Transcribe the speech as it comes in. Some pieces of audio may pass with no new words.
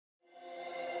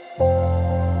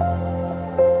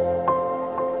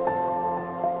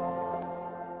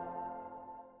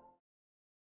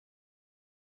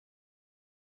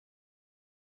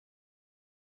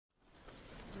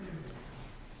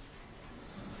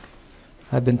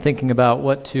I've been thinking about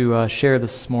what to share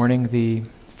this morning, the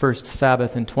first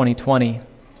Sabbath in 2020.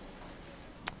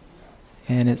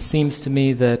 And it seems to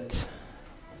me that,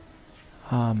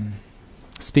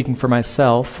 speaking for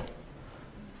myself,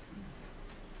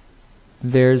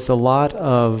 there's a lot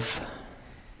of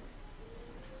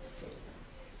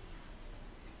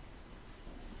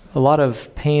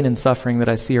pain and suffering that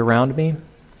I see around me.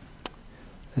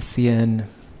 I see in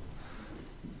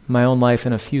my own life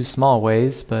in a few small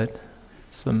ways, but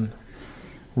some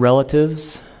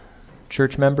relatives,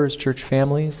 church members, church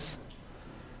families.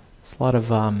 There's a lot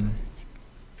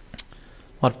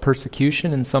of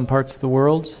persecution in some parts of the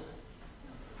world.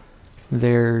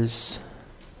 There's,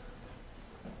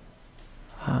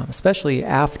 especially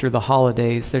after the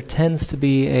holidays, there tends to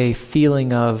be a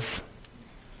feeling of,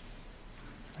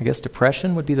 I guess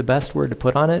depression would be the best word to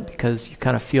put on it, because you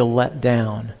kind of feel let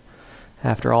down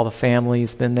after all the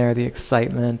family's been there, the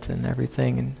excitement and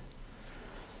everything. And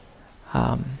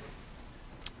so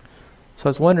I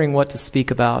was wondering what to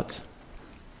speak about.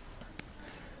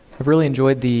 I've really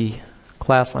enjoyed the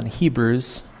class on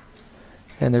Hebrews,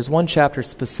 and there's one chapter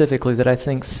specifically that I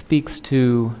think speaks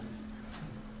to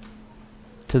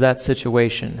that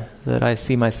situation that I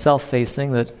see myself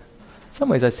facing, that in some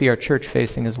ways I see our church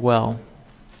facing as well.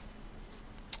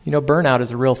 You know, burnout is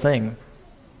a real thing.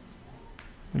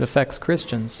 It affects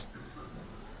Christians,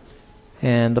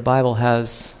 and the Bible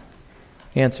has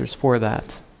answers for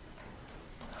that.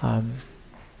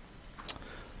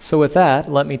 So with that,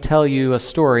 let me tell you a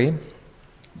story.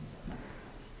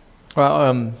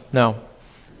 No,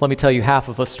 let me tell you half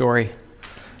of a story,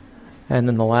 and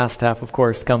then the last half, of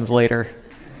course, comes later.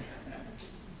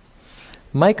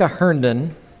 Micah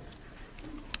Herndon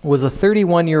was a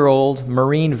 31-year-old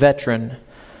Marine veteran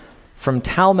from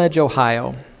Talmadge,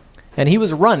 Ohio, and he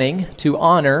was running to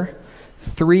honor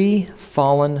 3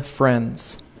 fallen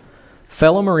friends: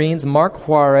 fellow Marines Mark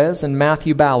Juarez and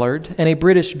Matthew Ballard, and a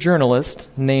British journalist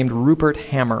named Rupert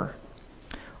Hammer.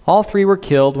 All 3 were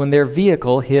killed when their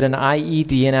vehicle hit an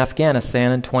IED in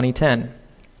Afghanistan in 2010.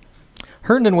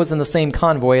 Herndon was in the same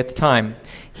convoy at the time.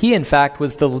 He, in fact,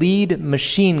 was the lead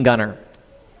machine gunner.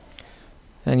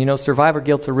 And you know, survivor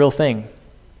guilt's a real thing.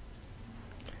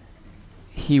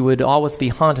 He would always be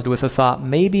haunted with the thought,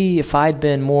 maybe if I'd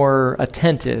been more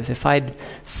attentive, if I'd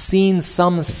seen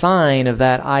some sign of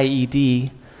that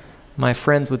IED, my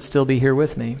friends would still be here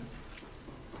with me.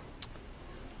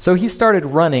 So he started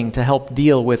running to help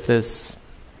deal with this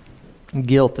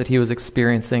guilt that he was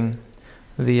experiencing,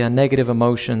 the negative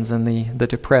emotions and the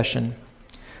depression.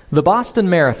 The Boston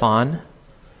Marathon,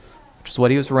 which is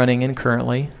what he was running in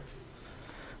currently,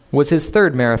 was his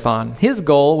 3rd marathon. His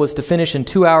goal was to finish in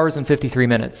 2 hours and 53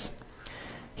 minutes.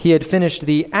 He had finished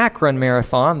the Akron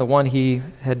Marathon, the one he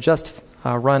had just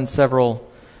run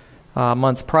several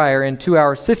months prior, in 2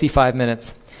 hours 55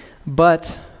 minutes.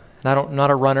 But, and I'm not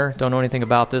a runner, don't know anything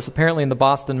about this, apparently in the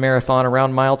Boston Marathon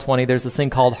around mile 20 there's this thing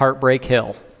called Heartbreak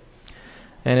Hill.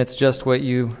 And it's just what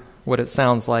it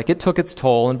sounds like. It took its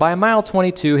toll, and by mile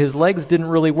 22 his legs didn't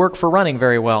really work for running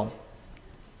very well.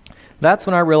 That's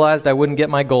when I realized I wouldn't get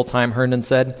my goal time, Herndon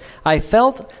said. I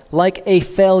felt like a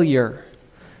failure,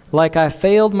 like I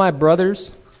failed my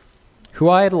brothers who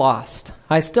I had lost.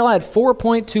 I still had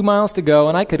 4.2 miles to go,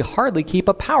 and I could hardly keep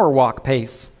a power walk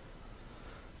pace.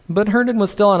 But Herndon was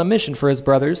still on a mission for his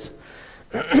brothers,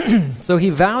 so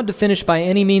he vowed to finish by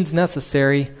any means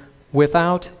necessary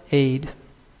without aid.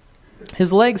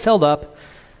 His legs held up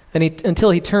until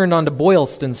he turned onto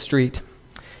Boylston Street.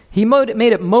 He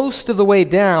made it most of the way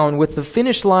down with the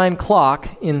finish line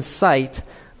clock in sight,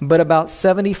 but about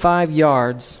 75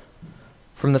 yards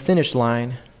from the finish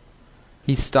line,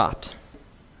 he stopped.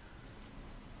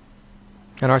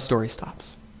 And our story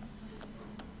stops.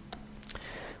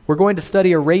 We're going to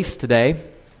study a race today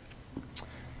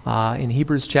in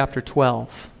Hebrews chapter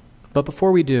 12. But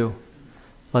before we do,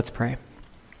 let's pray.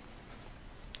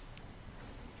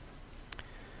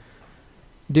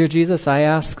 Dear Jesus, I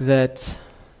ask that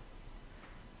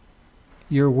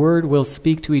your word will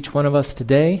speak to each one of us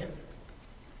today.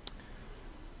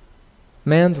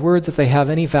 Man's words, if they have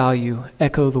any value,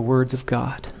 echo the words of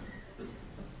God.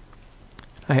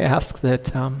 I ask that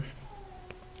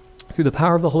through the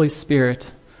power of the Holy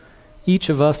Spirit, each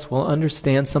of us will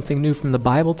understand something new from the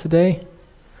Bible today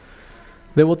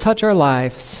that will touch our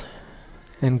lives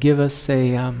and give us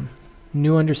a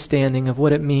new understanding of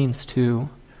what it means to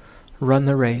run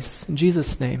the race. In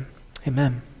Jesus' name,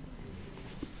 amen.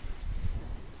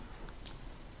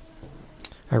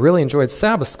 I really enjoyed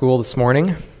Sabbath school this morning.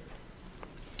 Had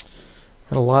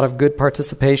a lot of good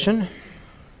participation.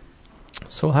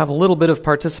 So we'll have a little bit of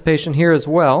participation here as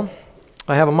well.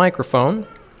 I have a microphone.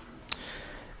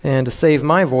 And to save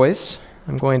my voice,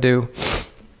 I'm going to,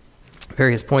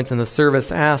 various points in the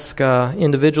service, ask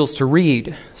individuals to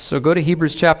read. So go to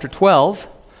Hebrews chapter 12.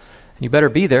 You better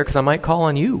be there because I might call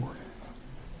on you.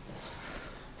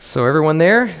 So everyone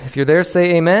there, if you're there,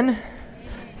 say amen. Amen.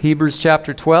 Hebrews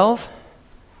chapter 12.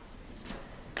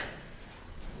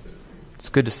 It's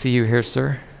good to see you here,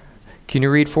 sir. Can you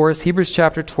read for us? Hebrews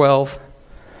chapter 12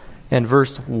 and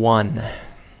verse 1.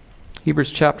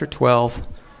 Hebrews chapter 12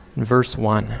 and verse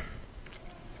 1.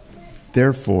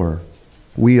 Therefore,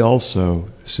 we also,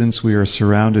 since we are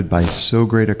surrounded by so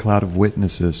great a cloud of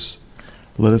witnesses,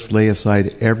 let us lay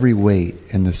aside every weight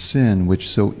and the sin which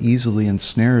so easily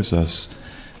ensnares us,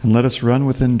 and let us run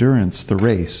with endurance the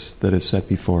race that is set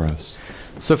before us.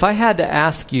 So if I had to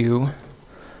ask you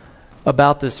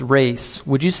about this race,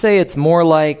 would you say it's more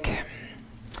like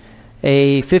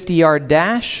a 50-yard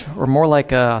dash or more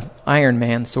like a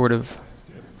Ironman sort of?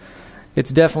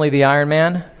 It's definitely the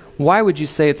Ironman. Why would you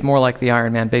say it's more like the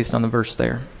Ironman based on the verse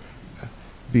there?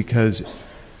 Because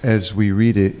as we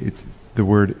read it, it's the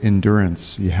word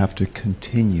endurance. You have to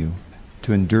continue.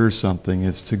 To endure something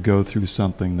is to go through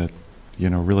something that,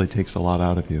 really takes a lot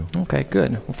out of you. Okay,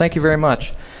 good. Well, thank you very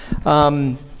much.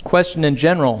 Question in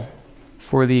general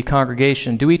for the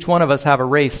congregation. Do each one of us have a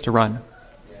race to run?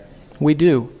 Yes. We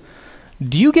do.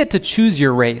 Do you get to choose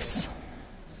your race?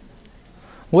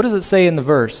 What does it say in the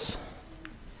verse?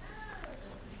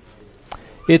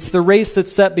 It's the race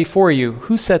that's set before you.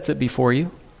 Who sets it before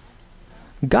you?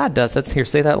 God does. Let's hear.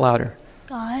 Say that louder.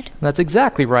 God. That's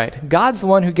exactly right. God's the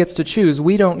one who gets to choose.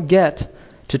 We don't get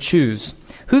to choose.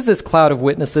 Who's this cloud of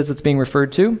witnesses that's being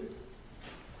referred to?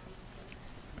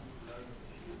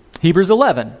 Hebrews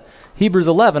 11. Hebrews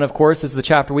 11, of course, is the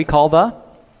chapter we call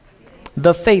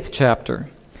the faith chapter.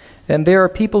 And there are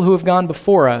people who have gone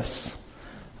before us.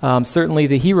 Certainly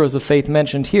the heroes of faith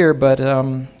mentioned here, but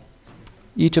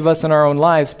each of us in our own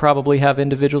lives probably have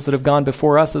individuals that have gone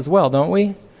before us as well, don't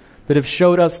we? That have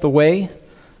showed us the way,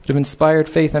 that have inspired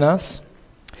faith in us.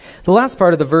 The last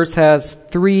part of the verse has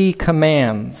 3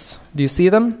 commands. Do you see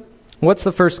them? What's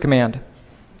the first command?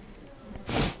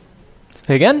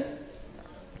 Say again.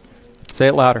 Say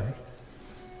it louder.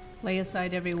 Lay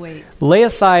aside every weight. Lay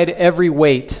aside every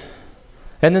weight.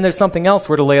 And then there's something else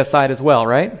we're to lay aside as well,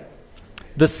 right?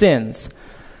 The sins.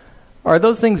 Are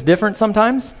those things different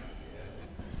sometimes?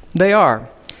 They are.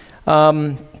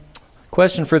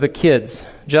 Question for the kids.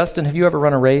 Justin, have you ever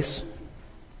run a race?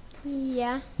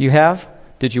 Yeah. You have?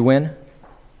 Did you win?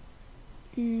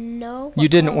 No. You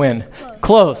didn't win.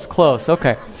 Close.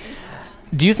 Okay.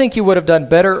 Do you think you would have done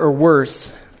better or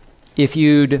worse if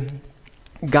you'd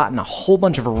gotten a whole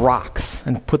bunch of rocks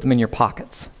and put them in your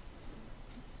pockets?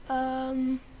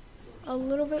 A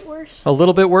little bit worse. A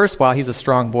little bit worse? Wow, he's a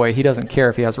strong boy. He doesn't care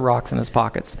if he has rocks in his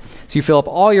pockets. So you fill up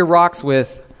all your pockets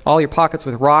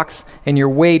with rocks, and you're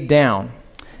weighed down.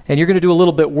 And you're going to do a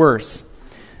little bit worse.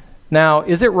 Now,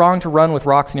 is it wrong to run with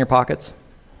rocks in your pockets?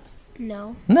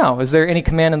 No. No. Is there any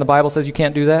command in the Bible says you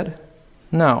can't do that?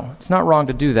 No. It's not wrong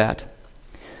to do that.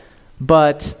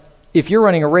 But if you're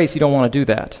running a race, you don't want to do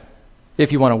that.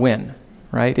 If you want to win,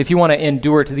 right? If you want to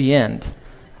endure to the end,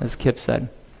 as Kip said.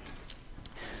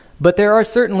 But there are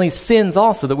certainly sins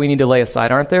also that we need to lay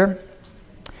aside, aren't there?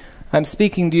 I'm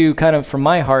speaking to you kind of from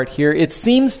my heart here. It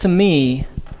seems to me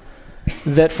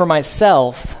that for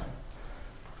myself,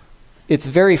 it's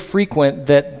very frequent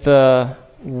that the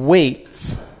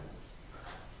weights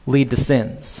lead to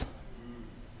sins.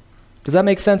 Does that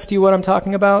make sense to you what I'm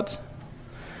talking about?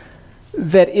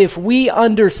 That if we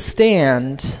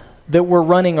understand that we're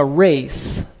running a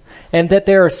race and that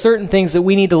there are certain things that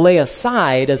we need to lay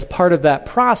aside as part of that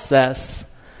process,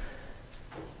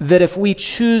 that if we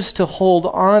choose to hold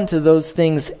on to those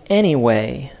things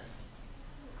anyway,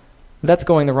 that's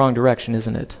going the wrong direction,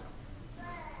 isn't it?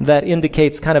 That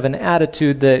indicates kind of an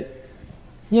attitude that,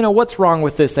 what's wrong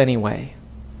with this anyway?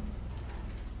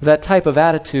 That type of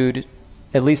attitude,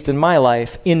 at least in my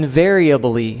life,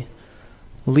 invariably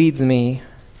leads me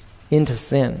into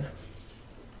sin.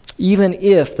 Even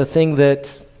if the thing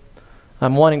that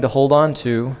I'm wanting to hold on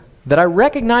to, that I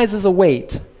recognize as a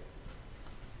weight,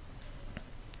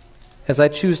 as I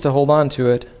choose to hold on to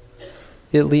it,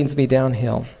 it leads me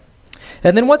downhill.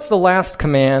 And then what's the last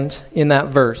command in that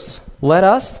verse? Let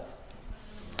us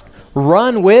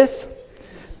run with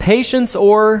patience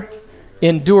or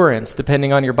endurance,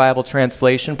 depending on your Bible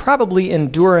translation. Probably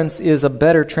endurance is a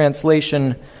better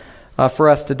translation for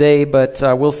us today, but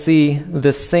we'll see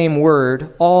this same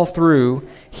word all through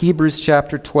Hebrews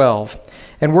chapter 12.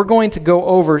 And we're going to go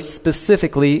over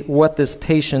specifically what this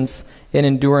patience and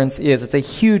endurance is. It's a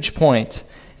huge point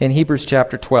in Hebrews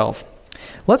chapter 12.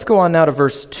 Let's go on now to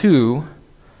verse 2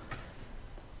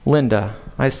 Linda,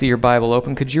 I see your Bible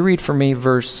open. Could you read for me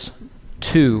verse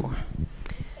 2?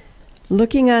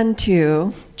 Looking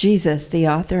unto Jesus, the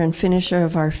author and finisher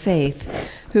of our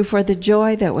faith, who for the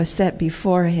joy that was set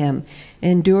before him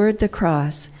endured the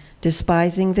cross,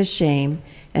 despising the shame,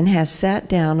 and has sat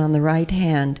down on the right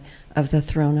hand of the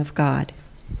throne of God.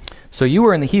 So you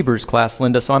were in the Hebrews class,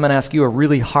 Linda, so I'm going to ask you a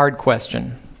really hard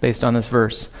question based on this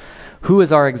verse. Who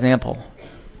is our example?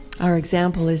 Our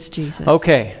example is Jesus.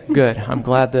 Okay, good. I'm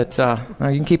glad that now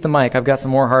you can keep the mic. I've got some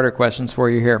more harder questions for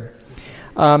you here.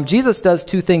 Jesus does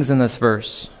two things in this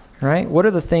verse, right? What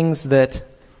are the things that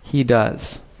he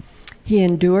does? He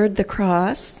endured the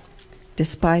cross,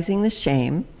 despising the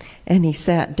shame, and he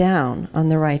sat down on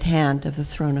the right hand of the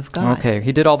throne of God. Okay,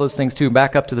 he did all those things too.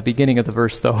 Back up to the beginning of the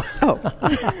verse, though. Oh.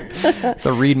 It's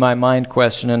a read my mind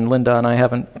question, and Linda and I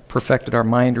haven't perfected our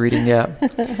mind reading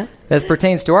yet. As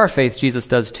pertains to our faith, Jesus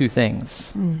does two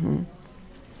things. Mm-hmm.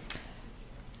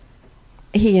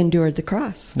 He endured the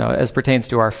cross. No, as pertains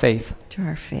to our faith. To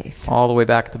our faith. All the way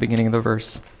back at the beginning of the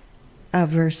verse.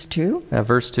 Verse 2?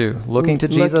 Verse 2. Looking to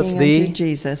Jesus, unto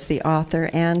Jesus, the author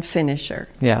and finisher.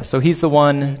 Yeah, so he's the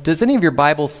one. Does any of your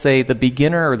Bibles say the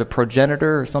beginner or the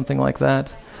progenitor or something like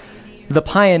that? The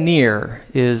pioneer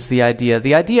is the idea.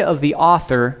 The idea of the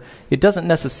author, it doesn't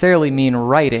necessarily mean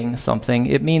writing something.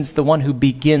 It means the one who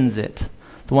begins it,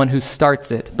 the one who starts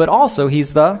it. But also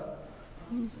he's the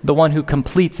one who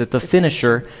completes it, the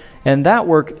finisher. And that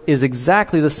work is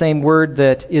exactly the same word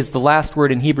that is the last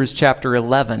word in Hebrews chapter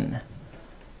 11.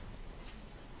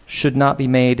 Should not be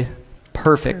made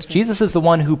perfect. Jesus is the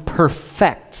one who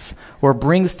perfects or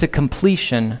brings to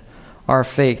completion our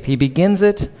faith. He begins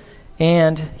it,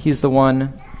 and he's the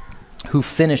one who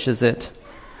finishes it.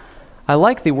 I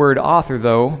like the word author,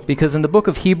 though, because in the book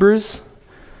of Hebrews,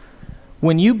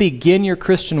 when you begin your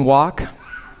Christian walk,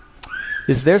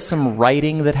 is there some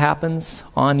writing that happens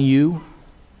on you?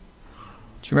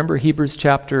 Do you remember Hebrews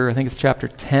chapter, I think it's chapter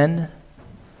 10?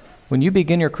 When you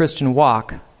begin your Christian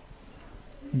walk,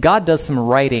 God does some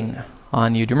writing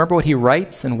on you. Do you remember what he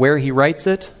writes and where he writes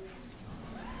it?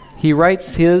 He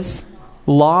writes his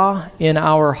law in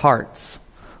our hearts.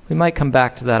 We might come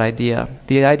back to that idea.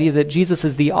 The idea that Jesus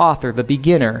is the author, the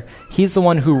beginner. He's the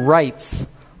one who writes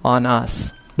on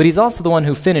us. But he's also the one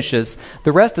who finishes.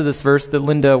 The rest of this verse that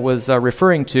Linda was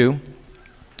referring to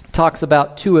talks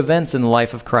about two events in the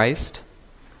life of Christ.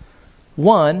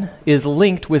 One is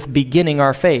linked with beginning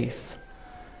our faith.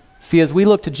 See, as we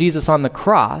look to Jesus on the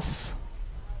cross,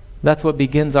 that's what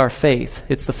begins our faith.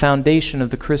 It's the foundation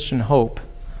of the Christian hope.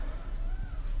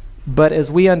 But as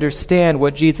we understand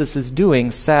what Jesus is doing,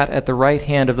 sat at the right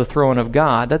hand of the throne of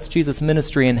God, that's Jesus'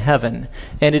 ministry in heaven.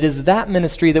 And it is that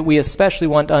ministry that we especially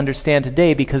want to understand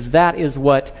today, because that is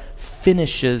what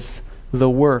finishes the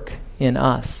work in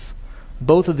us.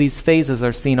 Both of these phases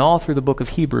are seen all through the book of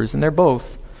Hebrews, and they're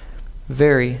both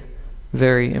very,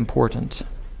 very important.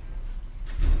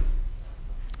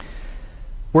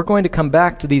 We're going to come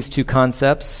back to these two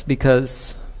concepts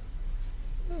because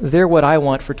they're what I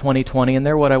want for 2020, and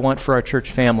they're what I want for our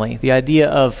church family. The idea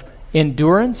of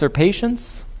endurance or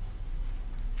patience,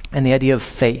 and the idea of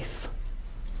faith.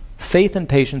 Faith and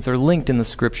patience are linked in the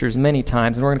Scriptures many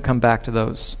times, and we're going to come back to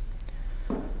those.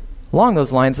 Along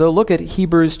those lines, though, look at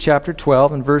Hebrews chapter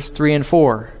 12 and verse 3 and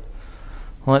 4.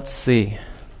 Let's see.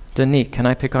 Danique, can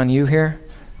I pick on you here?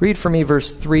 Read for me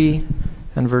verse 3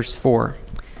 and verse 4.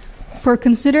 For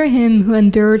consider him who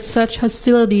endured such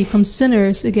hostility from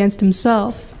sinners against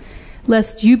himself,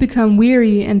 lest you become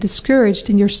weary and discouraged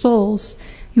in your souls.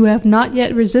 You have not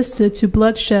yet resisted to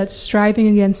bloodshed, striving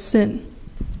against sin.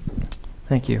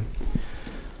 Thank you.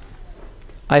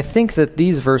 I think that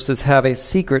these verses have a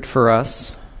secret for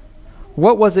us.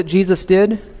 What was it Jesus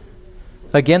did?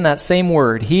 Again, that same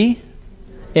word. He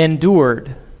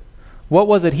endured. What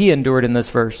was it he endured in this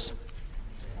verse?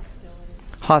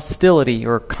 Hostility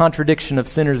or contradiction of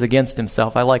sinners against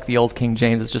himself. I like the old King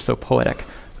James. It's just so poetic.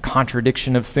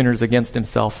 Contradiction of sinners against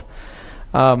himself.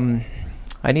 I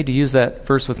need to use that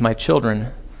verse with my children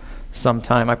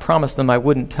sometime. I promised them I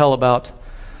wouldn't tell about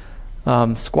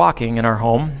squawking in our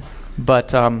home, but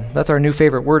that's our new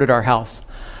favorite word at our house.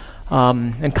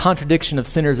 And contradiction of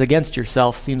sinners against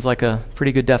yourself seems like a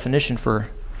pretty good definition for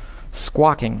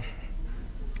squawking.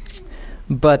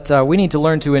 But we need to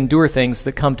learn to endure things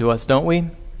that come to us, don't we?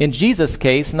 In Jesus'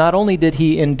 case, not only did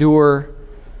he endure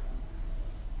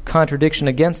contradiction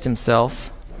against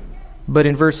himself, but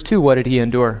in verse 2, what did he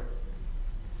endure?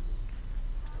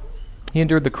 He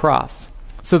endured the cross.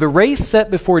 So the race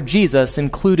set before Jesus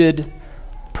included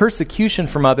persecution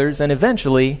from others and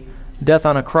eventually death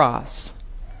on a cross.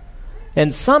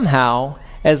 And somehow,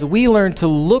 as we learn to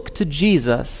look to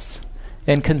Jesus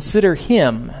and consider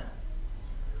him,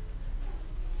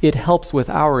 it helps with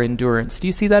our endurance. Do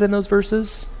you see that in those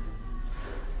verses?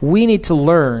 We need to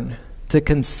learn to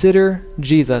consider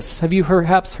Jesus. Have you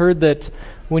perhaps heard that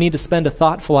we need to spend a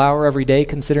thoughtful hour every day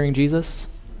considering Jesus?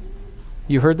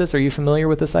 You heard this? Are you familiar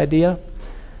with this idea?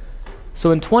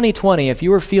 So in 2020, if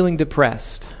you are feeling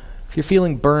depressed, if you're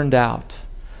feeling burned out,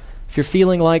 if you're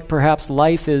feeling like perhaps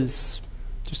life is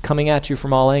just coming at you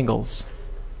from all angles,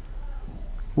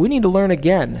 we need to learn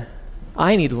again.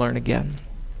 I need to learn again.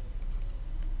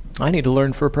 I need to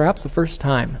learn for perhaps the first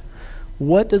time.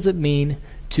 What does it mean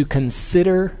to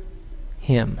consider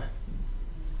him?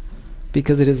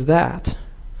 Because it is that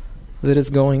is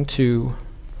going to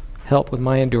help with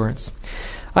my endurance.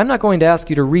 I'm not going to ask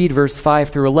you to read verse 5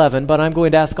 through 11, but I'm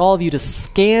going to ask all of you to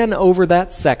scan over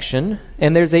that section,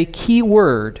 and there's a key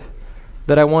word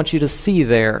that I want you to see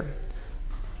there.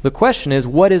 The question is,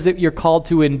 what is it you're called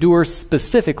to endure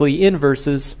specifically in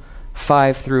verses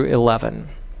 5 through 11?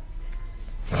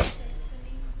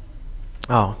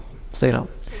 Oh, say it out.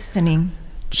 Chastening.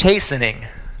 Chastening.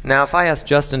 Now, if I asked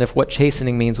Justin if what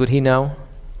chastening means, would he know?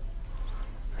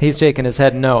 He's shaking his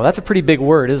head no. That's a pretty big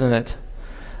word, isn't it?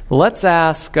 Let's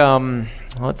ask,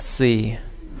 let's see.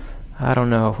 I don't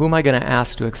know. Who am I going to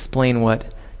ask to explain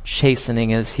what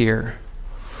chastening is here?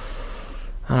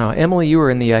 I don't know. Emily, you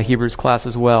were in the Hebrews class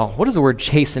as well. What does the word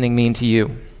chastening mean to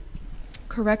you?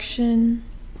 Correction.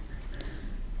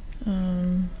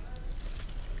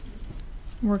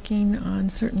 Working on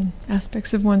certain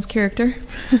aspects of one's character.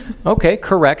 Okay,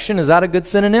 correction. Is that a good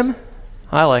synonym?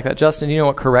 I like that. Justin, you know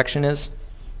what correction is?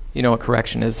 You know what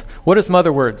correction is. What are some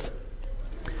other words?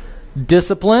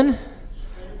 Discipline.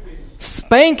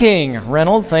 Spanking.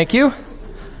 Reynold, thank you.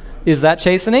 Is that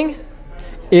chastening?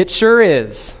 It sure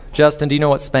is. Justin, do you know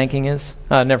what spanking is?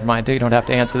 Never mind. You don't have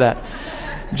to answer that.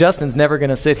 Justin's never going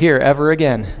to sit here ever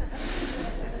again.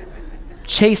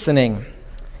 Chastening.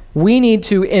 We need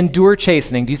to endure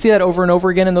chastening. Do you see that over and over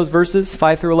again in those verses,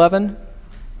 5 through 11?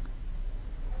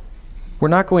 We're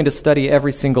not going to study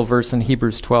every single verse in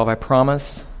Hebrews 12, I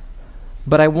promise.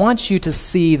 But I want you to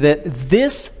see that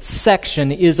this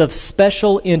section is of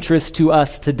special interest to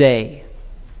us today.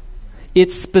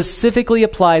 It specifically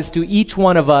applies to each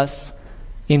one of us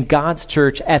in God's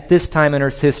church at this time in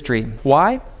Earth's history.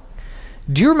 Why?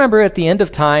 Do you remember at the end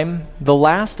of time, the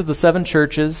last of the 7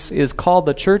 churches is called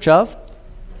the Church of?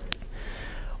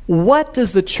 What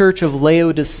does the Church of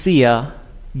Laodicea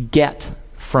get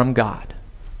from God?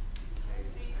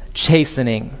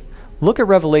 Chastening. Look at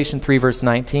Revelation 3, verse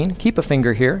 19. Keep a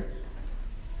finger here.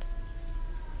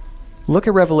 Look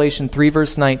at Revelation 3,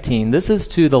 verse 19. This is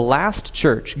to the last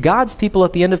church. God's people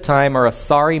at the end of time are a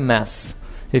sorry mess,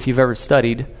 if you've ever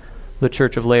studied the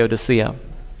Church of Laodicea.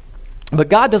 But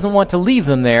God doesn't want to leave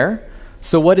them there,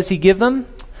 so what does he give them?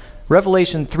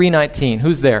 Revelation 3:19.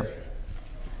 Who's there?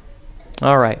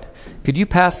 All right. Could you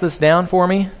pass this down for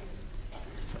me?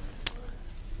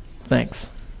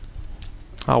 Thanks.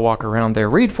 I'll walk around there.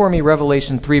 Read for me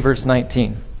Revelation 3, verse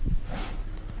 19.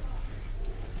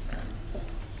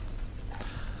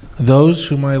 Those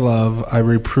whom I love, I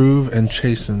reprove and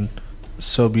chasten,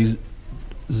 so be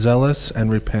zealous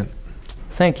and repent.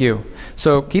 Thank you.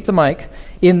 So keep the mic.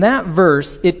 In that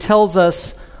verse, it tells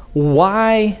us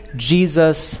why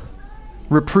Jesus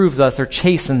reproves us or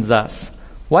chastens us.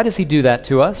 Why does he do that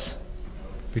to us?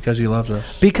 Because he loves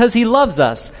us. Because he loves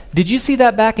us. Did you see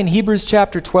that back in Hebrews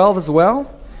chapter 12 as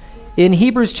well? In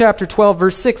Hebrews chapter 12,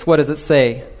 verse 6, what does it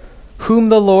say? Whom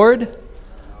the Lord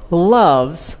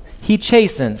loves, he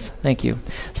chastens. Thank you.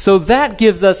 So that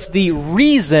gives us the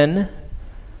reason,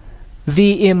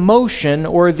 the emotion,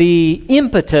 or the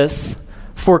impetus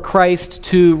for Christ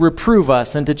to reprove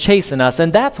us and to chasten us.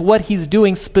 And that's what he's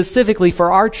doing specifically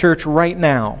for our church right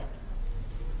now.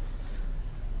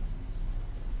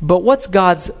 But what's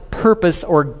God's purpose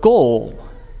or goal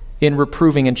in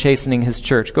reproving and chastening his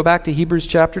church? Go back to Hebrews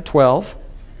chapter 12.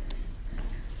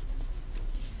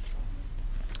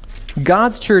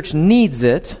 God's church needs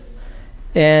it.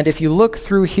 And if you look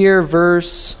through here,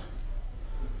 verse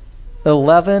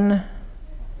 11,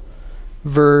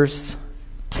 verse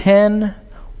 10,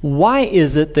 why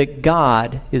is it that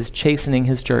God is chastening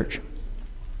his church?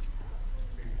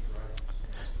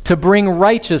 To bring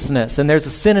righteousness. And there's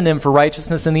a synonym for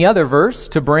righteousness in the other verse.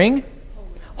 To bring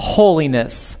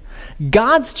holiness.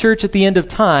 God's church at the end of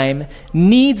time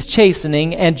needs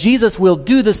chastening, and Jesus will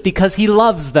do this because he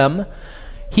loves them.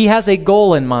 He has a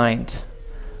goal in mind.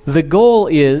 The goal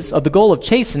of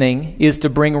chastening is to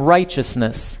bring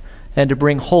righteousness and to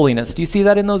bring holiness. Do you see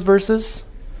that in those verses?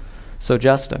 So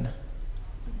Justin,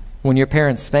 when your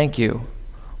parents spank you,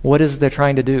 what is it they're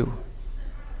trying to do?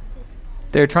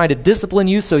 They're trying to discipline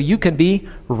you so you can be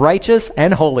righteous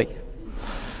and holy.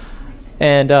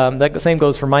 And that same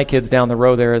goes for my kids down the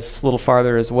road there, is a little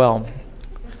farther as well.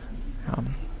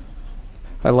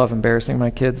 I love embarrassing my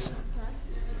kids.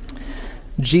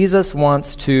 Jesus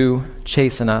wants to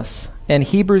chasten us. And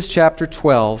Hebrews chapter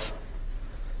 12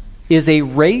 is a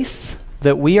race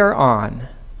that we are on.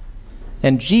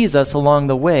 And Jesus, along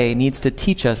the way, needs to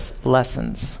teach us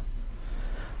lessons.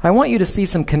 I want you to see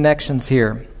some connections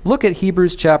here. Look at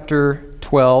Hebrews chapter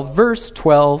 12, verse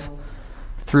 12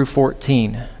 through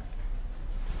 14.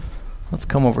 Let's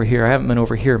come over here. I haven't been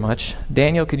over here much.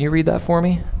 Daniel, can you read that for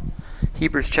me?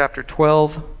 Hebrews chapter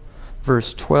 12,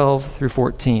 verse 12 through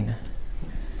 14.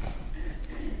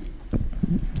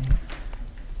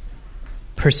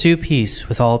 Pursue peace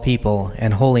with all people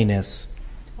and holiness.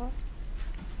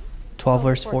 12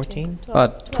 verse 14?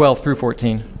 12 through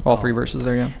 14. All three verses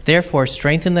there, yeah. Therefore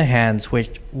strengthen the hands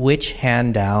which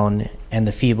hand down and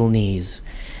the feeble knees,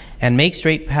 and make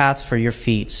straight paths for your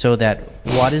feet, so that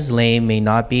what is lame may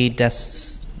not be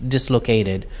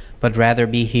dislocated, but rather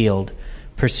be healed.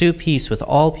 Pursue peace with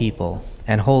all people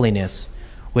and holiness,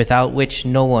 without which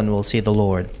no one will see the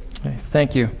Lord. Okay,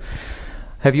 thank you.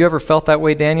 Have you ever felt that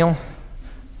way, Daniel?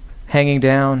 Hanging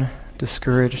down,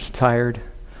 discouraged, tired?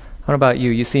 What about you?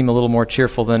 You seem a little more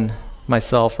cheerful than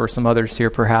myself or some others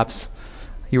here, perhaps.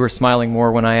 You were smiling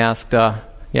more when I asked,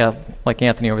 like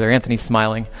Anthony over there. Anthony's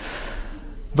smiling.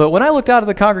 But when I looked out of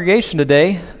the congregation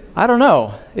today, I don't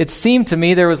know. It seemed to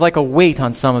me there was like a weight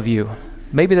on some of you.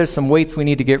 Maybe there's some weights we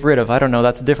need to get rid of. I don't know.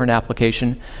 That's a different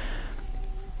application.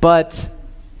 But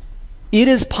it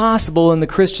is possible in the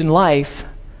Christian life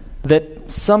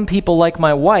that some people like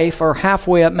my wife are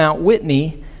halfway up Mount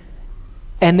Whitney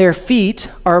and their feet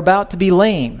are about to be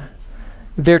lame.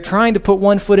 They're trying to put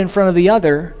one foot in front of the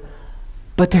other,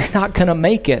 but they're not going to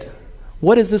make it.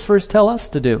 What does this verse tell us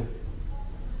to do?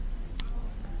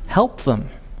 Help them.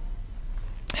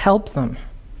 Help them.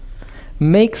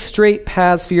 Make straight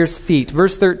paths for your feet.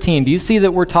 Verse 13, do you see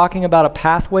that we're talking about a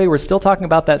pathway? We're still talking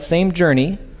about that same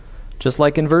journey, just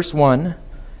like in verse 1.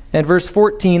 And verse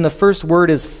 14, the first word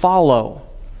is follow.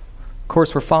 Of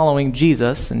course, we're following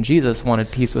Jesus, and Jesus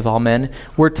wanted peace with all men.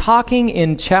 We're talking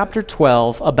in chapter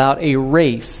 12 about a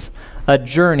race, a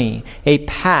journey, a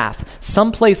path,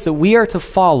 some place that we are to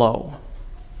follow.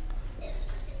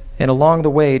 And along the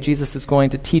way, Jesus is going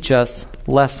to teach us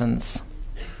lessons.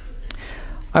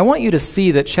 I want you to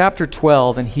see that chapter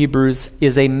 12 in Hebrews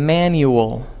is a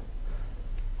manual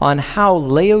on how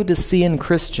Laodicean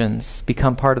Christians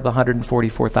become part of the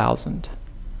 144,000.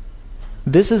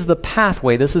 This is the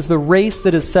pathway, this is the race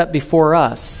that is set before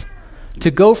us to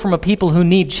go from a people who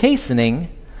need chastening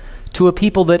to a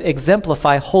people that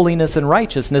exemplify holiness and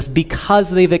righteousness because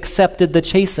they've accepted the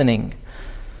chastening.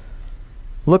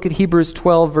 Look at Hebrews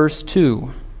 12, verse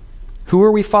 2. Who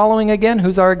are we following again?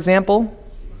 Who's our example?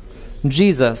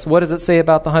 Jesus. What does it say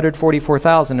about the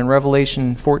 144,000 in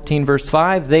Revelation 14, verse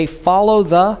 5? They follow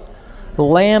the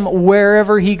Lamb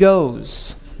wherever he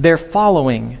goes. They're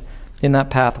following in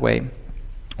that pathway.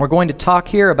 We're going to talk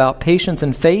here about patience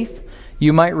and faith.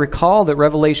 You might recall that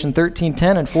Revelation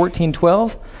 13:10 and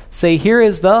 14:12 say, here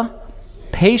is the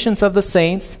patience of the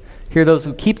saints. Here are those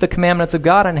who keep the commandments of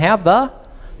God and have the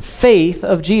faith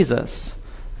of Jesus.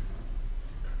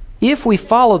 If we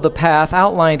follow the path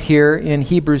outlined here in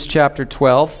Hebrews chapter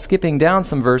 12, skipping down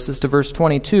some verses to verse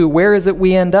 22, where is it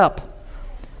we end up?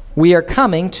 We are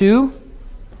coming to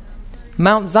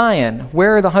Mount Zion.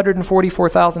 Where are the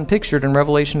 144,000 pictured in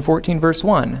Revelation 14, verse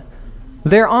 1?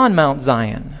 They're on Mount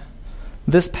Zion.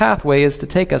 This pathway is to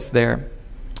take us there.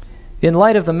 In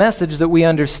light of the message that we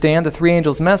understand, the three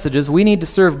angels' messages, we need to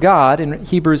serve God in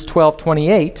Hebrews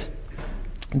 12:28,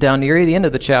 down near the end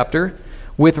of the chapter,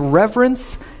 with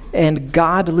reverence and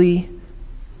godly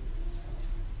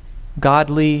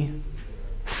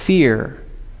fear.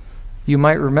 You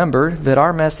might remember that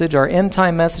our message, our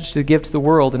end-time message to give to the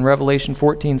world in Revelation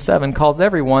 14:7 calls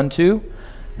everyone to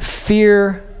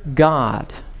fear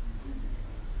God.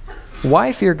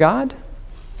 Why fear God?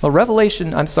 Well,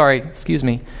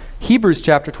 Hebrews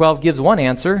chapter 12 gives one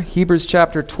answer. Hebrews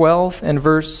chapter 12 and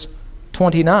verse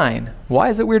 29. Why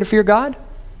is it we're to fear God?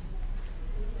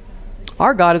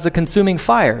 Our God is a consuming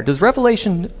fire. Does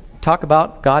Revelation talk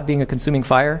about God being a consuming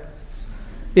fire?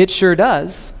 It sure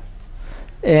does.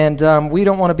 And we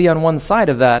don't want to be on one side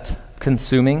of that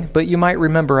consuming, but you might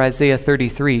remember Isaiah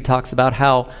 33 talks about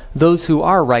how those who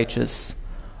are righteous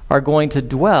are going to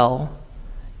dwell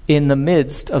in the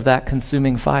midst of that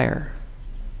consuming fire.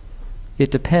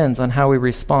 It depends on how we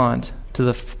respond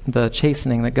to the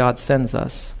chastening that God sends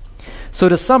us. So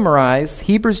to summarize,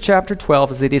 Hebrews chapter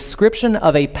 12 is a description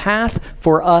of a path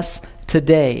for us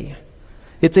today.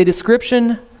 It's a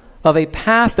description of a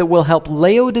path that will help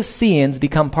Laodiceans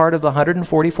become part of the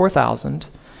 144,000.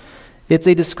 It's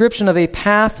a description of a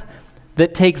path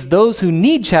that takes those who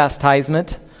need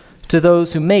chastisement to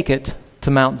those who make it to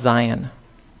Mount Zion.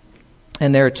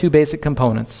 And there are two basic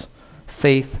components,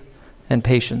 faith and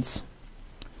patience.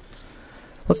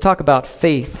 Let's talk about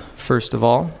faith first of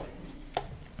all.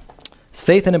 Is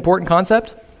faith an important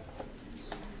concept?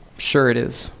 Sure it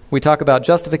is. We talk about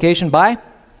justification by,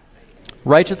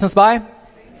 righteousness by.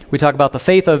 We talk about the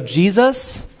faith of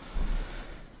Jesus,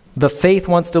 the faith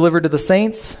once delivered to the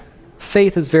saints.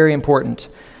 Faith is very important.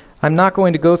 I'm not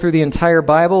going to go through the entire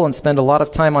Bible and spend a lot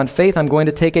of time on faith. I'm going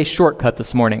to take a shortcut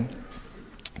this morning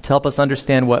to help us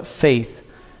understand what faith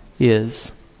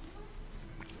is.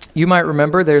 You might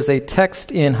remember there's a text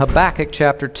in Habakkuk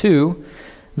chapter 2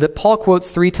 that Paul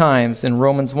quotes 3 times in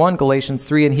Romans 1, Galatians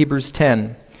 3, and Hebrews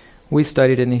 10. We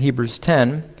studied it in Hebrews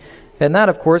 10. And that,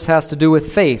 of course, has to do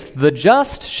with faith. The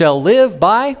just shall live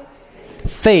by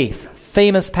faith.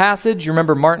 Famous passage. You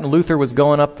remember Martin Luther was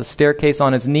going up the staircase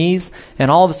on his knees, and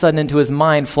all of a sudden into his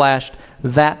mind flashed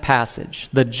that passage.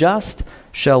 The just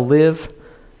shall live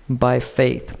by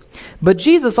faith. But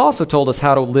Jesus also told us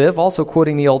how to live, also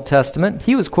quoting the Old Testament.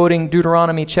 He was quoting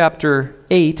Deuteronomy chapter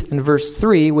 8 and verse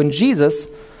 3 when Jesus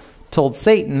told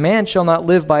Satan, man shall not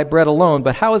live by bread alone,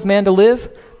 but how is man to live?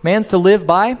 Man's to live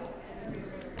by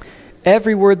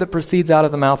every word that proceeds out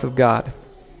of the mouth of God.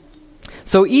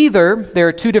 So either there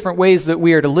are 2 different ways that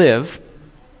we are to live,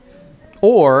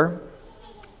 or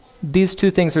these 2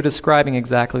 things are describing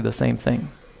exactly the same thing.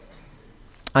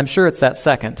 I'm sure it's that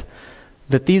second,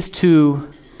 that these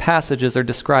 2 passages are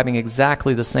describing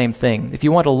exactly the same thing. If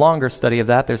you want a longer study of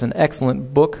that, there's an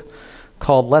excellent book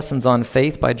called Lessons on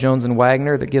Faith by Jones and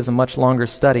Wagner that gives a much longer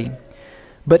study.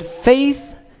 But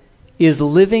faith is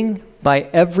living by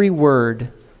every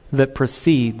word that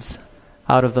proceeds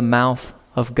out of the mouth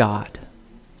of God.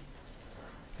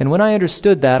 And when I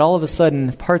understood that, all of a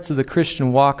sudden, parts of the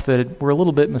Christian walk that were a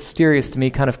little bit mysterious to me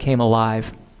kind of came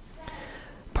alive.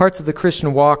 Parts of the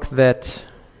Christian walk that,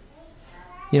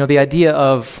 the idea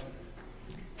of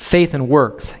faith and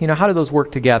works, how do those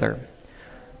work together?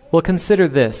 Well, consider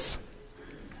this.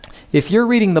 If you're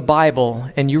reading the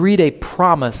Bible and you read a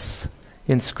promise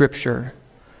in Scripture,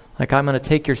 like I'm going to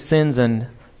take your sins and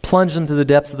plunge them to the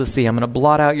depths of the sea, I'm going to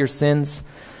blot out your sins,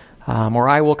 or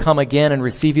I will come again and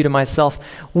receive you to myself.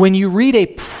 When you read a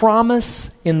promise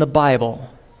in the Bible,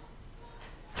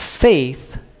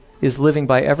 faith is living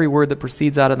by every word that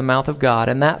proceeds out of the mouth of God,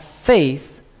 and that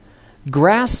faith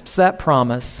grasps that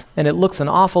promise, and it looks an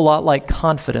awful lot like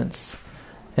confidence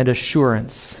and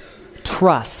assurance,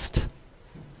 trust.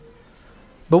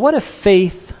 But what if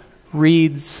faith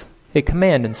reads a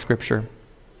command in Scripture?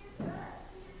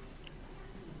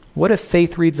 What if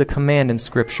faith reads a command in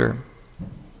Scripture?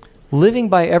 Living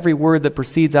by every word that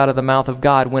proceeds out of the mouth of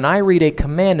God. When I read a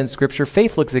command in Scripture,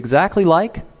 faith looks exactly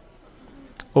like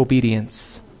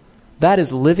obedience. That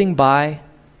is living by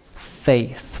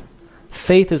faith.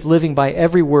 Faith is living by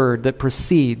every word that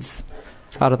proceeds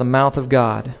out of the mouth of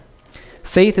God.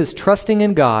 Faith is trusting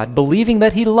in God, believing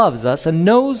that He loves us and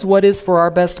knows what is for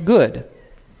our best good.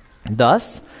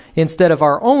 Thus, instead of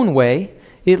our own way,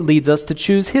 it leads us to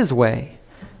choose His way.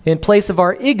 In place of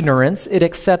our ignorance, it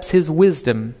accepts His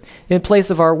wisdom. In place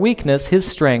of our weakness, His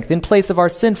strength. In place of our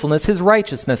sinfulness, His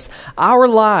righteousness. Our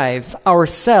lives,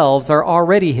 ourselves, are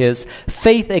already His.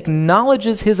 Faith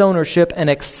acknowledges His ownership and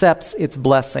accepts its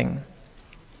blessing.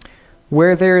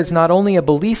 Where there is not only a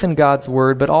belief in God's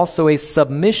word, but also a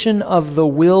submission of the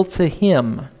will to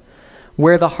Him,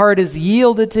 where the heart is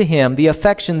yielded to Him, the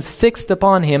affections fixed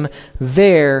upon Him,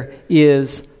 there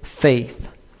is faith.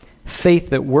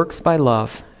 Faith that works by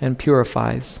love and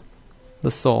purifies the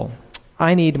soul.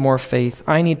 I need more faith.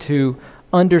 I need to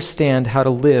understand how to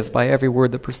live by every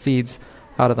word that proceeds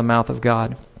out of the mouth of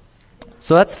God.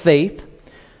 So that's faith.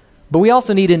 But we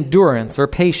also need endurance or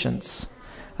patience.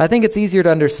 I think it's easier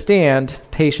to understand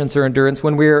patience or endurance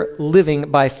when we're living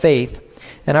by faith.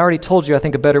 And I already told you I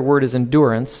think a better word is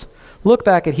endurance. Look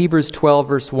back at Hebrews 12,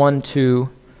 verse 1, 2,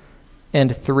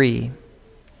 and 3.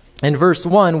 In verse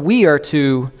 1, we are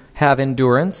to have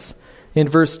endurance. In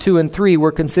verse 2 and 3,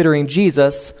 we're considering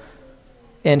Jesus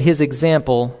and His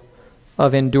example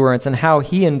of endurance and how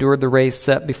He endured the race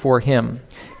set before Him.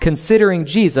 Considering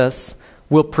Jesus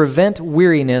will prevent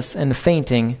weariness and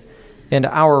fainting in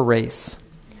our race.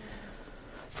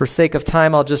 For sake of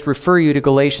time, I'll just refer you to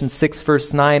Galatians 6,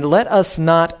 verse 9. Let us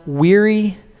not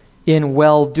weary in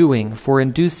well-doing, for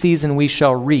in due season we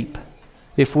shall reap,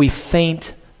 if we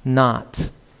faint not.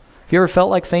 Have you ever felt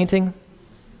like fainting?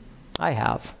 I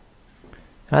have.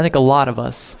 And I think a lot of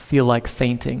us feel like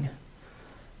fainting.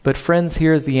 But friends,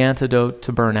 here is the antidote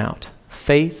to burnout: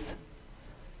 faith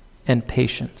and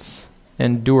patience,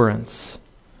 endurance.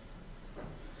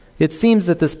 It seems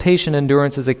that this patient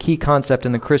endurance is a key concept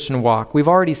in the Christian walk. We've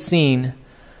already seen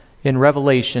in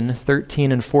Revelation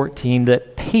 13 and 14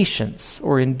 that patience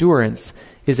or endurance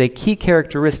is a key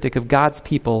characteristic of God's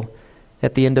people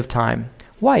at the end of time.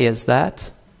 Why is that?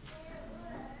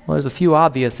 Well, there's a few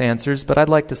obvious answers, but I'd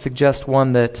like to suggest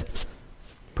one that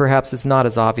perhaps is not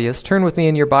as obvious. Turn with me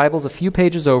in your Bibles a few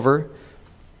pages over,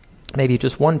 maybe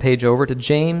just one page over, to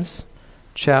James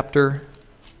chapter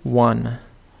 1.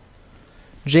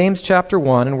 James chapter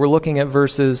 1, and we're looking at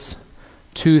verses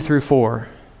 2 through 4.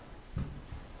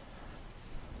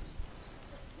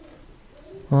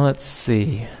 Well, let's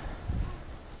see.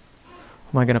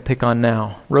 What am I going to pick on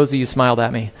now? Rosie, you smiled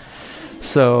at me.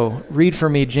 So read for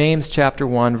me James chapter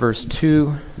 1, verse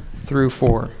 2 through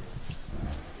 4.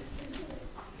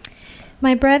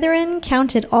 My brethren,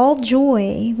 count it all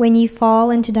joy when ye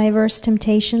fall into diverse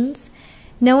temptations,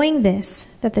 knowing this,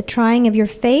 that the trying of your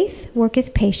faith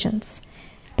worketh patience.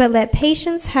 But let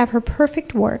patience have her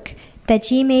perfect work,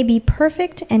 that ye may be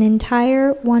perfect and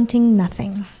entire, wanting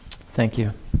nothing. Thank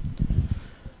you.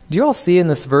 Do you all see in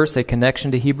this verse a connection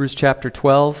to Hebrews chapter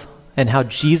 12 and how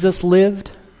Jesus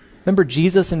lived? Remember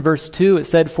Jesus in verse 2, it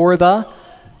said, for the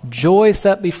joy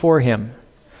set before him.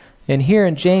 And here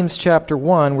in James chapter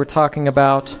 1, we're talking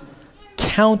about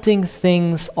counting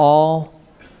things all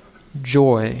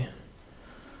joy.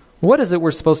 What is it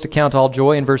we're supposed to count all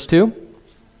joy in verse 2?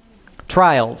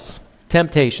 Trials,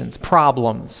 temptations,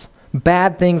 problems,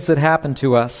 bad things that happen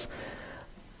to us.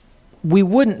 We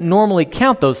wouldn't normally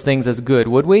count those things as good,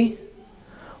 would we?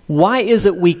 Why is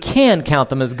it we can count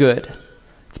them as good?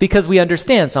 It's because we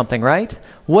understand something, right?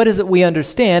 What is it we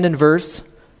understand in verse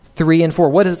 3 and 4?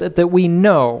 What is it that we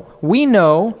know? We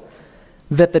know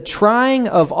that the trying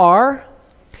of our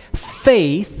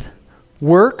faith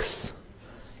works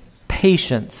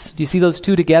patience. Do you see those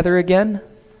two together again?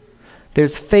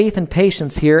 There's faith and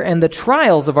patience here, and the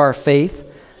trials of our faith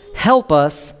help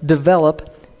us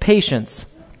develop patience.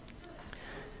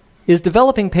 Is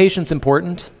developing patience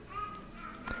important?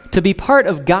 To be part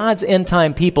of God's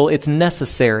end-time people, it's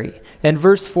necessary. And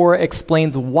verse 4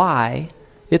 explains why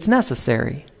it's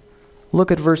necessary.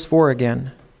 Look at verse 4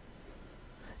 again.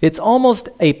 It's almost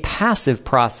a passive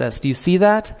process. Do you see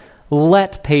that?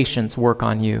 Let patience work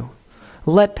on you.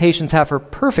 Let patience have her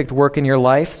perfect work in your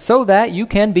life so that you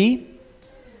can be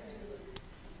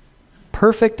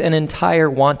perfect and entire,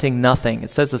 wanting nothing. It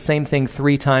says the same thing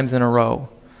 3 times in a row.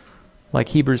 Like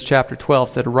Hebrews chapter 12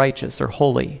 said, righteous or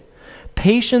holy.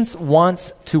 Patience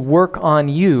wants to work on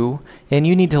you, and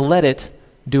you need to let it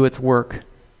do its work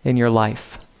in your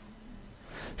life.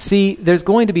 See, there's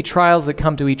going to be trials that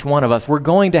come to each one of us. We're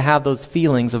going to have those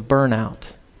feelings of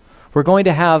burnout. We're going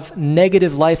to have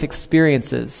negative life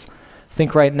experiences.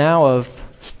 Think right now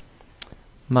of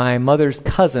my mother's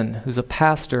cousin, who's a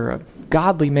pastor, a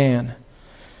godly man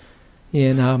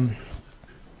in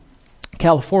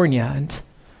California, and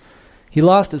he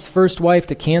lost his first wife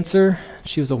to cancer.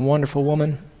 She was a wonderful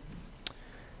woman.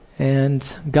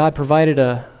 And God provided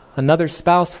another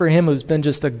spouse for him who's been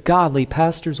just a godly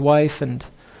pastor's wife and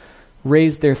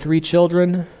raised their 3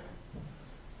 children.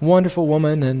 Wonderful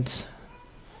woman.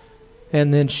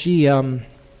 And then she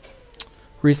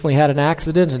recently had an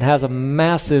accident and has a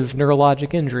massive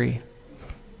neurologic injury.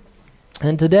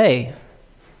 And today,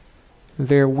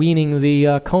 they're weaning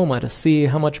the coma to see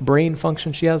how much brain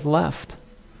function she has left.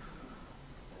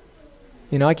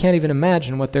 You know, I can't even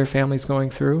imagine what their family's going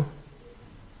through.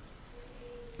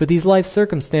 But these life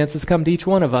circumstances come to each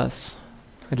one of us.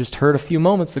 I just heard a few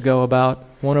moments ago about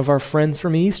one of our friends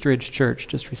from Eastridge Church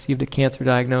just received a cancer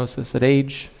diagnosis at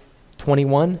age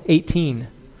 18.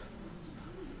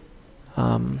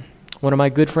 One of my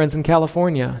good friends in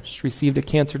California just received a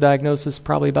cancer diagnosis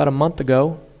probably about a month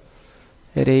ago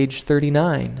at age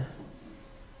 39.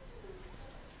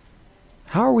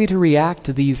 How are we to react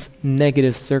to these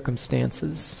negative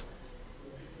circumstances?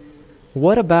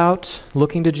 What about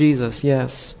looking to Jesus?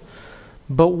 Yes.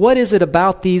 But what is it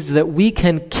about these that we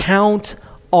can count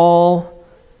all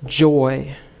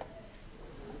joy?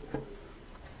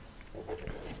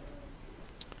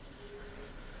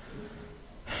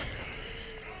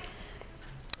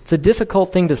 It's a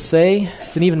difficult thing to say.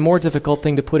 It's an even more difficult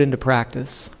thing to put into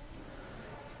practice.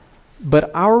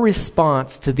 But our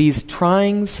response to these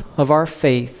tryings of our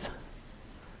faith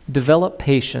develop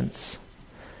patience.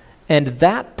 And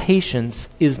that patience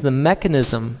is the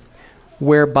mechanism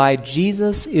whereby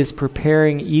Jesus is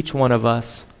preparing each one of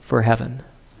us for heaven.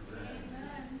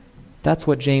 That's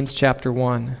what James chapter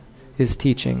 1 is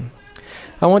teaching.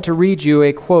 I want to read you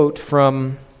a quote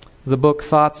from the book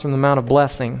Thoughts from the Mount of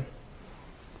Blessing.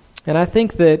 And I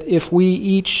think that if we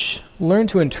each learn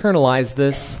to internalize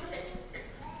this,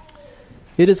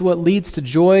 it is what leads to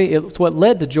joy. It's what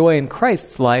led to joy in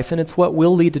Christ's life, and it's what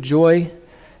will lead to joy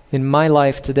in my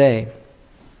life today.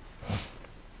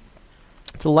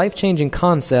 It's a life-changing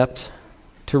concept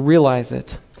to realize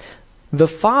it. The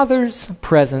Father's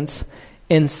presence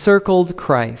encircled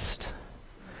Christ,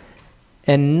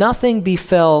 and nothing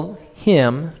befell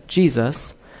him,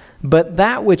 Jesus, but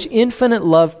that which infinite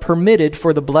love permitted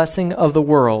for the blessing of the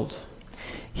world.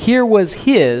 Here was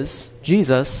his,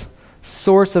 Jesus,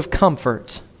 source of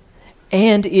comfort,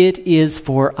 and it is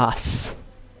for us.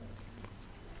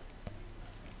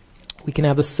 We can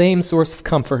have the same source of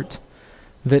comfort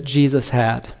that Jesus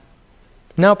had.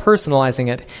 Now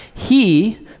personalizing it,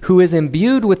 he who is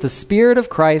imbued with the Spirit of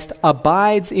Christ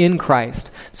abides in Christ.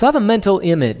 So have a mental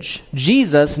image.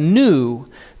 Jesus knew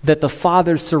that the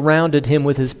Father surrounded him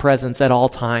with his presence at all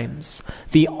times.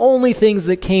 The only things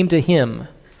that came to him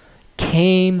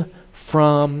came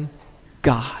from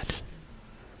God.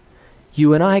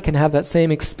 You and I can have that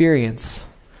same experience.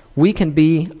 We can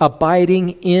be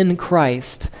abiding in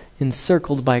Christ,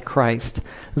 encircled by Christ.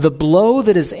 The blow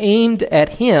that is aimed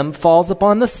at him falls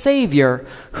upon the Savior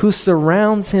who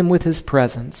surrounds him with his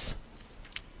presence.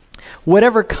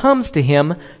 Whatever comes to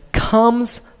him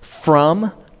comes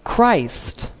from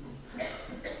Christ.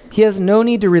 He has no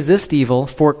need to resist evil,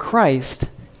 for Christ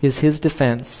is his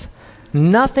defense.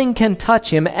 Nothing can touch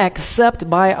him except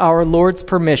by our Lord's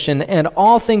permission, and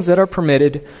all things that are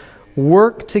permitted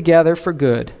work together for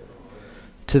good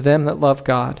to them that love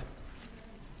God.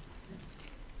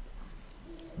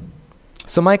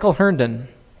 So Michael Herndon,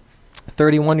 a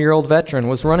 31-year-old veteran,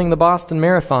 was running the Boston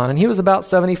Marathon, and he was about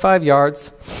 75 yards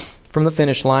from the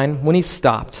finish line when he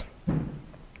stopped.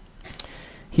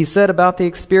 He said about the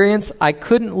experience, "I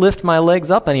couldn't lift my legs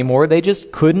up anymore. They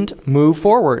just couldn't move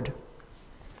forward.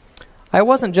 I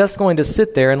wasn't just going to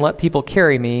sit there and let people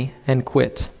carry me and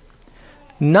quit.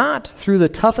 Not through the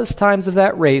toughest times of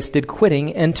that race did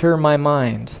quitting enter my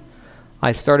mind.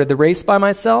 I started the race by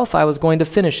myself. I was going to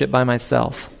finish it by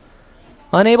myself."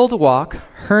 Unable to walk,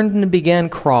 Herndon began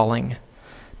crawling,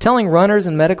 telling runners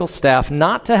and medical staff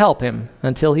not to help him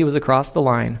until he was across the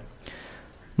line.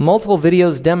 Multiple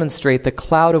videos demonstrate the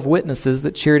cloud of witnesses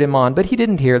that cheered him on, but he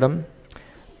didn't hear them.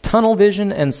 Tunnel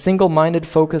vision and single-minded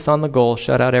focus on the goal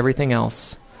shut out everything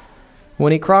else.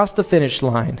 When he crossed the finish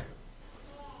line,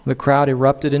 the crowd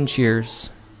erupted in cheers.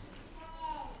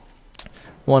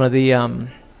 One of the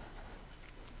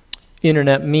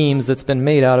internet memes that's been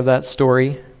made out of that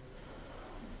story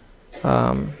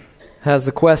has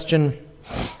the question,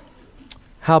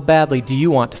 how badly do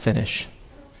you want to finish?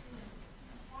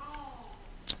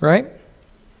 Right?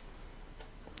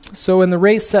 So in the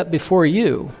race set before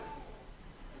you,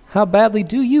 how badly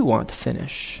do you want to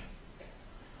finish?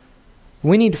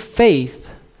 We need faith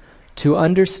to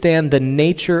understand the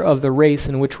nature of the race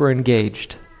in which we're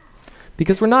engaged.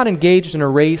 Because we're not engaged in a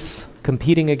race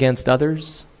competing against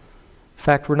others. In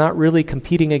fact, we're not really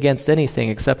competing against anything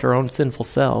except our own sinful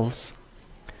selves.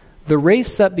 The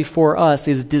race set before us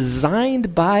is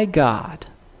designed by God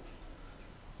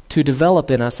to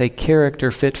develop in us a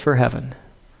character fit for heaven.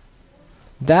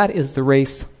 That is the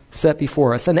race set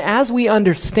before us. And as we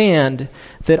understand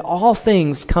that all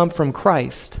things come from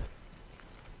Christ,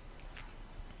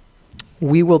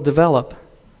 we will develop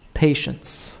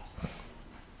patience.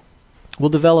 We'll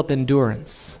develop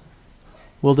endurance.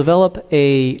 We'll develop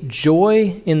a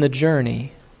joy in the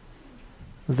journey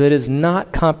that is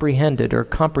not comprehended or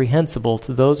comprehensible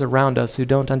to those around us who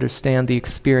don't understand the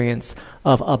experience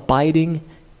of abiding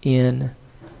in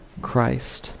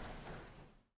Christ.